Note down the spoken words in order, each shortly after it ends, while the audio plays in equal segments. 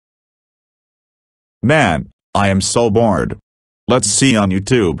Man, I am so bored. Let's see on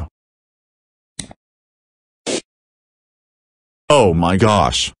YouTube. Oh my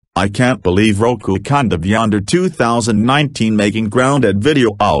gosh, I can't believe Roku Kun The Vyonder 2019 making grounded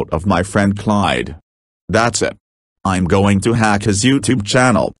video out of my friend Clyde. That's it. I'm going to hack his YouTube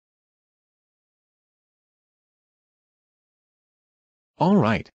channel.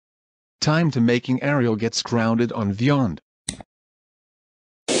 Alright. Time to making Ariel gets grounded on Vyond.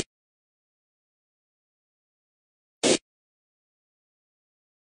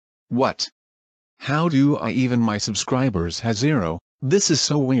 What? How do I even my subscribers has 0? This is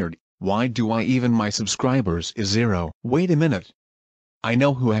so weird. Why do I even my subscribers is 0? Wait a minute. I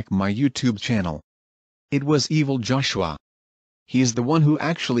know who hacked my YouTube channel. It was Evil Joshua. He's the one who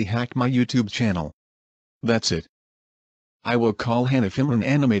actually hacked my YouTube channel. That's it. I will call Hanifimran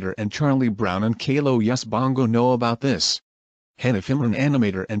Animator and Charlie Brown and Kalo Yes Bongo know about this. Hanifimran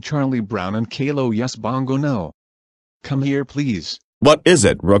Animator and Charlie Brown and Kalo Yes Bongo know. Come here please. What is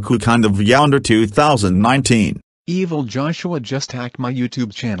it, Roku Kun The Vyonder 2019? Evil Joshua just hacked my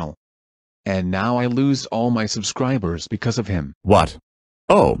YouTube channel. And now I lose all my subscribers because of him. What?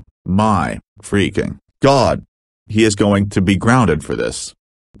 Oh, my freaking God. He is going to be grounded for this.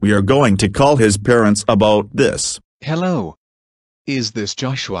 We are going to call his parents about this. Hello. Is this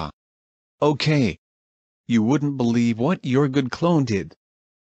Joshua? Okay. You wouldn't believe what your good clone did.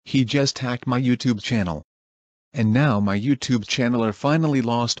 He just hacked my YouTube channel. And now my YouTube channel are finally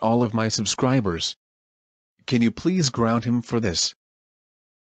lost all of my subscribers. Can you please ground him for this?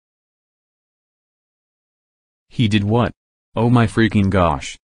 He did what? Oh my freaking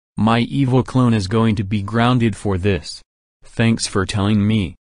gosh. My evil clone is going to be grounded for this. Thanks for telling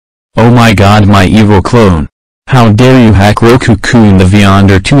me. Oh my god, my evil clone. How dare you hack Roku Kun The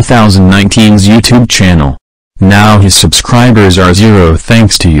Vyonder 2019's YouTube channel. Now his subscribers are 0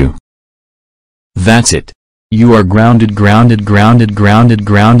 thanks to you. That's it. You are grounded for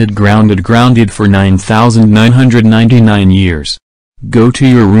 9,999 years. Go to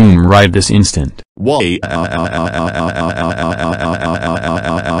your room right this instant. Why?